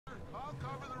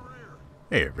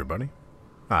Hey everybody,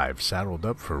 I've saddled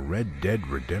up for Red Dead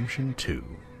Redemption 2.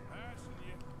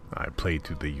 I played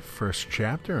through the first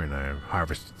chapter and I've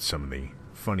harvested some of the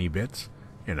funny bits,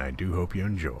 and I do hope you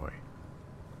enjoy.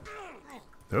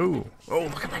 Oh,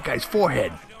 look at that guy's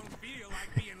forehead!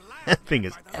 That thing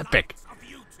is epic!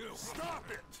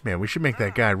 Man, we should make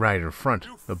that guy right in front.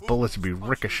 The bullets would be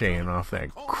ricocheting off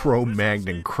that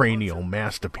Cro-Magnon cranial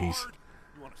masterpiece.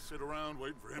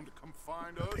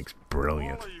 That thing's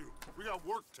brilliant. We got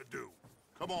work to do.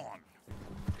 Come on.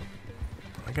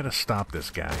 I gotta stop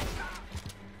this guy.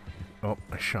 Oh,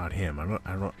 I shot him.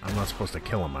 I'm not supposed to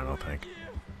kill him, I don't think.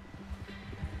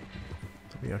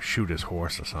 Maybe I'll shoot his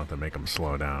horse or something, make him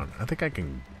slow down. I think I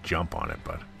can jump on it,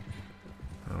 but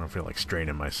I don't feel like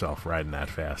straining myself riding that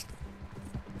fast.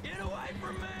 Get away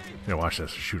from me! Yeah, watch this.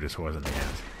 Shoot his horse in the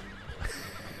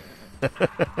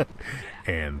ass.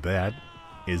 And that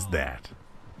is that.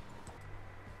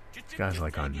 This guy's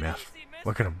like on meth.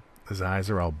 Look at him. His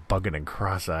eyes are all bugging and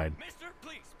cross-eyed.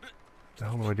 What the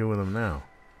hell do I do with him now?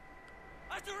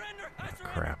 Oh,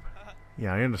 crap.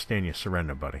 Yeah, I understand you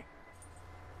surrender, buddy.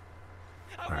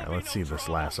 Alright, let's see this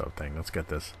lasso thing. Let's get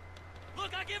this. I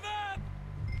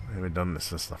haven't done this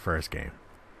since the first game.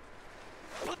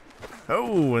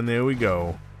 Oh, and there we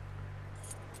go.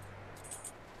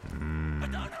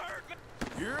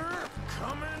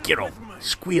 Get him!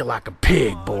 Squeal like a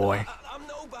pig, boy.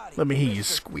 Let me hear you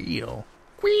squeal.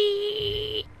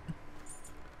 Whee!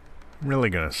 I'm really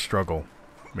gonna struggle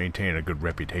maintaining a good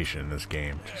reputation in this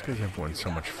game, just because everyone's so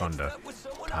much fun to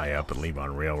tie up and leave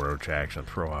on railroad tracks and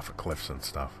throw off of cliffs and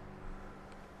stuff.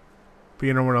 But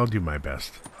you know what? I'll do my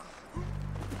best.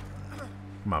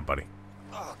 Come on, buddy.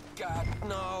 Oh God,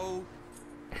 no!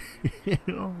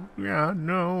 Oh, yeah,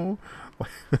 no.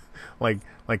 like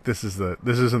this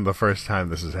isn't the first time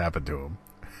this has happened to him.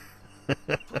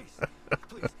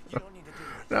 Please, you don't need to do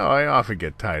this. No, I often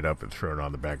get tied up and thrown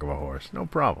on the back of a horse. No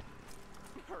problem.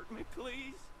 Hurt me,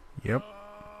 please. Yep.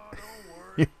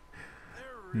 Don't worry.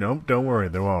 Nope, don't worry.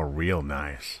 They're all real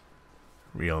nice.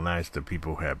 Real nice to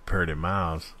people who have Purdy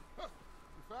mouths. You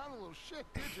found a little shit,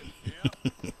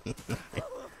 did you?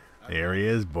 There he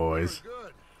is, boys.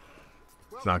 Good.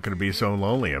 It's not going to be so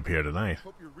lonely up here tonight.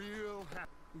 Hope you're real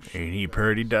happy. Ain't he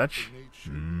Purdy, Dutch?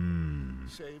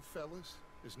 Save fellas.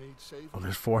 Is need saving. Oh,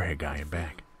 there's forehead guy in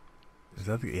back. Is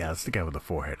that the... Yeah, that's the guy with the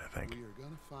forehead, I think. We are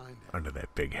gonna find out Under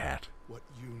that big hat. what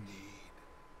you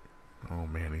need. Oh,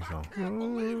 man, he's all... Can't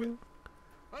believe it.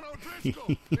 I know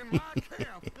Driscoll in my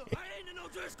camp. I ain't no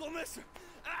Driscoll, mister.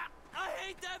 I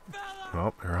hate that fella.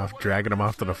 Oh, they're off dragging him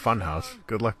off to the funhouse.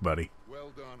 Good luck, buddy.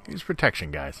 Well done. He's protection,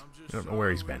 guys. You don't know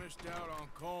where he's been.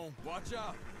 Watch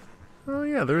out. Oh,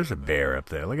 yeah, there is a bear up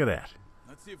there. Look at that.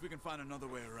 Let's see if we can find another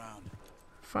way around.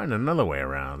 Find another way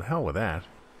around. The hell with that.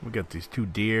 We got these two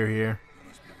deer here. You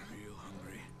must be real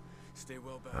hungry. Stay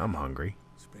well back. I'm hungry.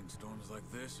 Spring storms like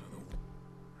this are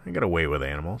the I got away with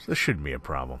animals. This shouldn't be a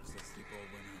problem. ones that sleep all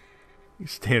winter. You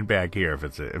stand back here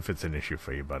if it's an issue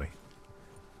for you, buddy.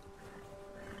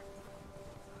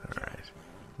 All right.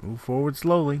 Move forward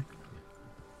slowly.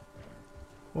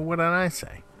 Well, what did I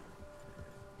say?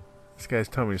 This guy's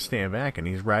telling me to stand back, and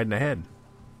he's riding ahead.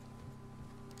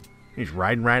 He's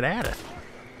riding right at it.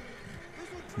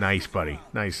 Nice, buddy.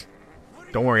 Nice.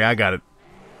 Don't worry, I got it.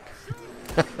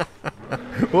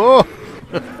 Whoa!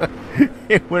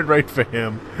 It went right for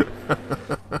him.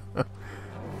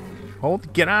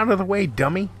 Get out of the way,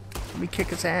 dummy. Let me kick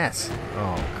his ass.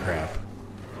 Oh, crap.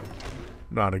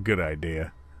 Not a good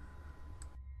idea.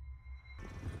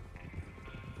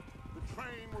 The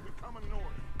train will be coming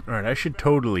north. Alright, I should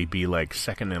totally be, like,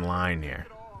 second in line here.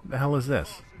 What the hell is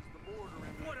this?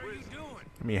 What are you doing?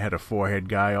 Give me a head of forehead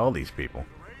guy, all these people.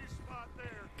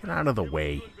 Get out of the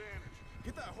way.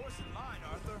 Get that horse in line,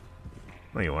 Arthur.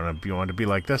 Well, you want to be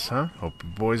like this, huh? Hope you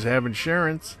boys have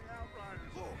insurance.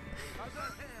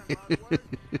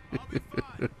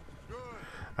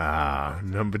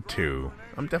 Number 2.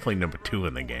 I'm definitely number 2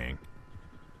 in the gang.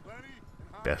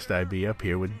 Best I be up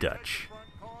here with Dutch.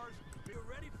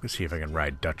 Let's see if I can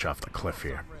ride Dutch off the cliff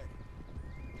here.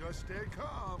 Just stay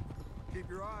calm. Keep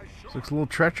your eyes This sharp. looks a little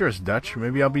treacherous, Dutch.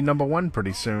 Maybe I'll be number 1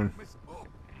 pretty soon.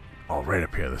 Oh, right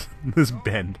up here, this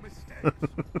bend.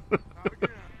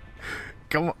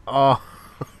 Come on. Oh.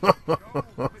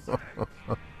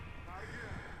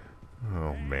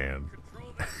 Oh, man.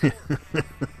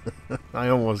 I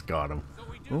almost got him.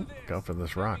 Oh, go for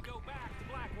this rock.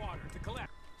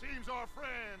 Seems our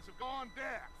friends have gone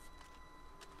deaf.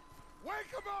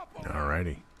 Wake them up.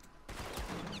 Alrighty.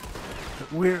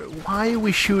 Why are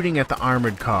we shooting at the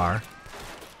armored car?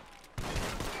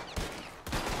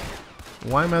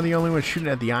 Why am I the only one shooting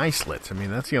at the eye slits? I mean,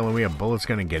 that's the only way a bullet's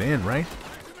gonna get in, right?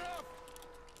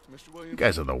 You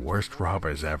guys are the worst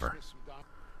robbers ever.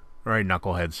 Alright,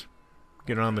 knuckleheads.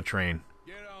 Get on the train.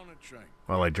 Get on the train.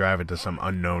 While I drive it to some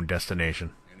unknown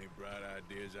destination. Any bright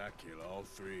ideas, I kill all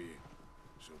three.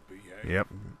 So behave. Yep.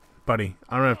 Buddy,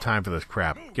 I don't have time for this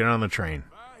crap. Get on the train.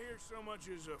 If I hear so much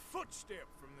as a footstep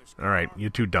from this Alright, car, you're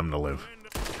too dumb to live.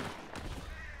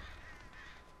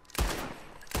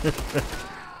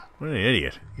 What an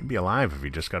idiot. He'd be alive if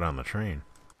he just got on the train.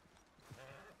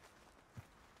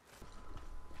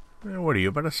 What are you,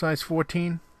 about a size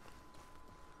 14?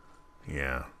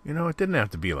 Yeah. You know, it didn't have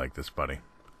to be like this, buddy.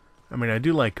 I mean, I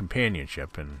do like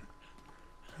companionship, and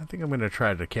I think I'm going to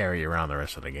try to carry you around the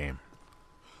rest of the game.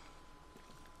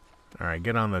 Alright,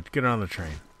 get on the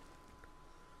train.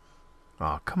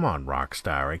 Oh, come on,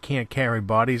 Rockstar. I can't carry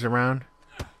bodies around?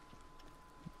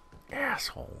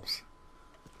 Assholes.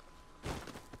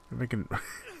 Maybe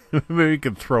we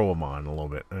can throw them on a little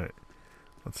bit.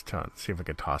 Let's see if I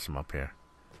can toss them up here.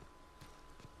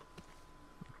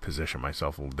 Position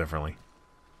myself a little differently.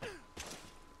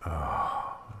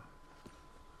 Oh.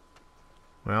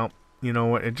 Well, you know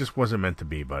what? It just wasn't meant to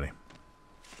be, buddy.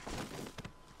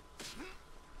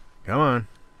 Come on.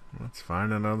 Let's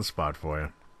find another spot for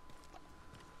you.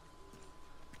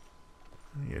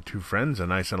 Your two friends are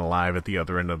nice and alive at the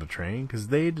other end of the train, because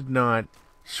they did not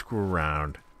screw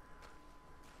around.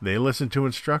 They listened to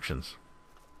instructions.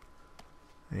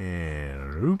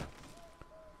 And oop.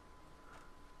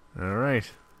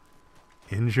 Alright.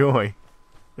 Enjoy.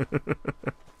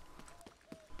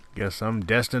 Guess I'm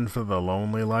destined for the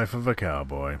lonely life of a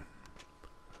cowboy.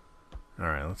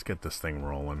 Alright, let's get this thing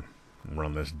rolling.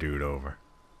 Run this dude over.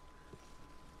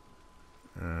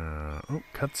 Oh,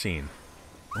 cutscene.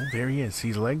 Oh, there he is. See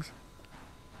his legs?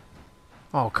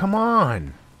 Oh, come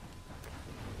on!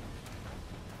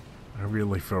 I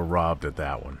really feel robbed at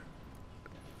that one.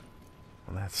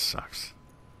 Well, that sucks.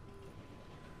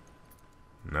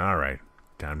 Alright,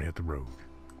 time to hit the road.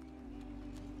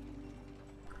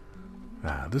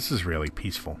 This is really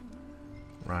peaceful.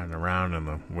 Riding around in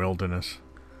the wilderness.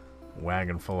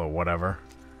 Wagon full of whatever.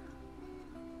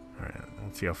 Alright,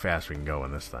 let's see how fast we can go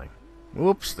in this thing.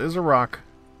 Oops, there's a rock.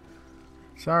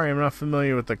 Sorry, I'm not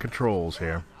familiar with the controls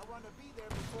here. I want to be there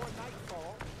before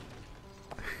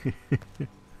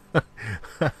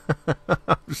nightfall.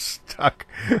 I'm stuck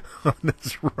on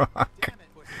this rock.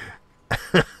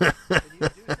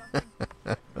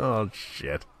 Oh,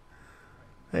 shit.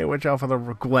 Hey, watch out for the...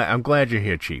 I'm glad you're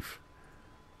here, Chief.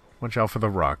 Watch out for the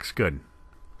rocks. Good.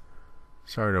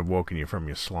 Sorry to have woken you from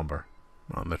your slumber.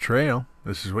 On the trail,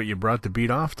 this is what you brought the beat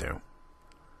off to.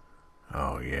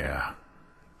 Oh, yeah.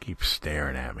 Keep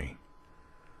staring at me.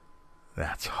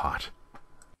 That's hot.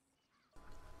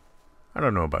 I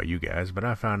don't know about you guys, but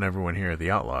I found everyone here at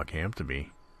the Outlaw Camp to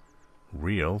be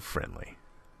real friendly.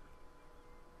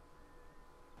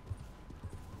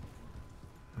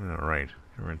 Alright,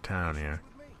 we're in town here.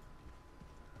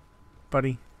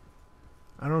 Buddy,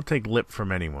 I don't take lip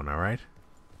from anyone, alright?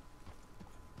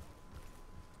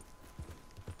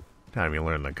 Time you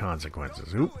learn the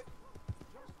consequences. Oop.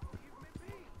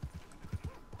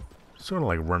 Sort of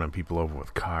like running people over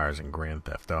with cars in Grand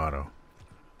Theft Auto.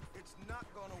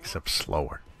 Except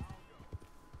slower.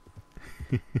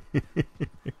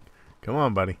 Come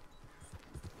on, buddy.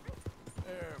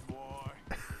 There,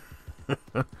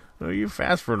 boy. Oh, you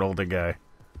fast for an older guy.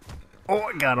 Oh,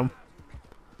 I got him.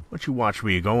 Why don't you watch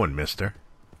where you're going, mister?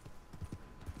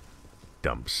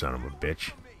 Dumb son of a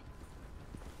bitch.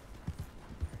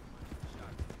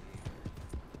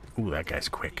 Ooh, that guy's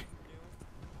quick.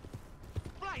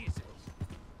 You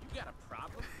got a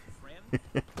problem,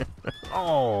 friend?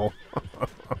 Oh.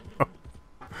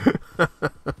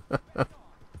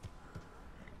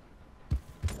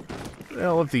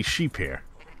 Hell of these sheep here.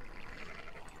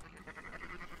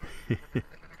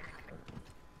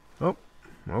 Oh,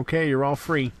 okay, you're all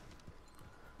free.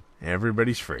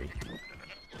 Everybody's free.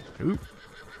 Oop.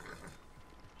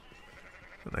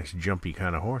 A nice jumpy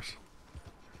kind of horse.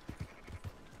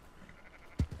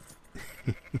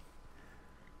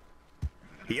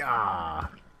 Yeah.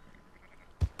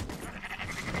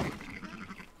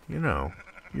 You know,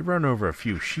 you run over a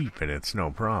few sheep and it's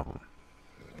no problem.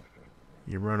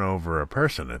 You run over a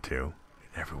person or two,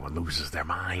 and everyone loses their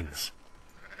minds.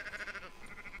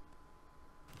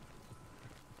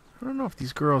 I don't know if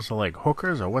these girls are like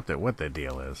hookers or what their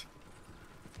deal is.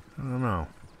 I don't know.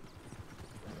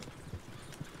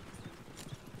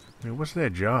 I mean, what's their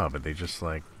job? Are they just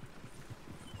like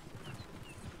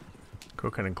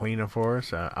cooking and cleaning for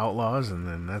us, outlaws, and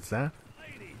then that's that?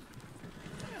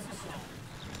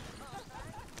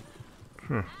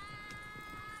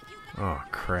 Oh,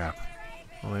 crap.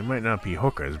 Well, they might not be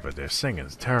hookers, but their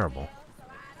singing's terrible.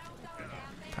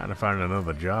 Time to find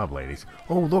another job, ladies.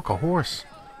 Oh, look, a horse.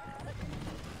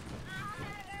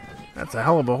 That's a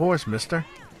hell of a horse, mister.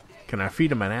 Can I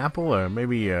feed him an apple or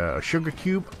maybe a sugar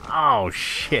cube? Oh,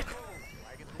 shit.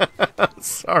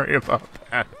 Sorry about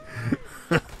that.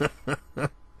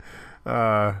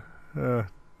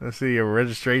 Let's see your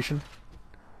registration.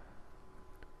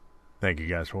 Thank you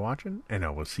guys for watching, and I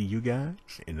will see you guys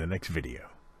in the next video.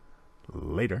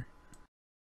 Later.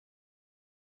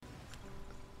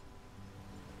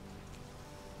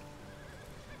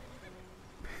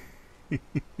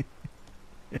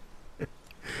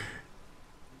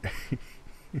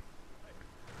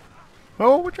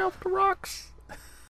 Oh, watch out for the rocks.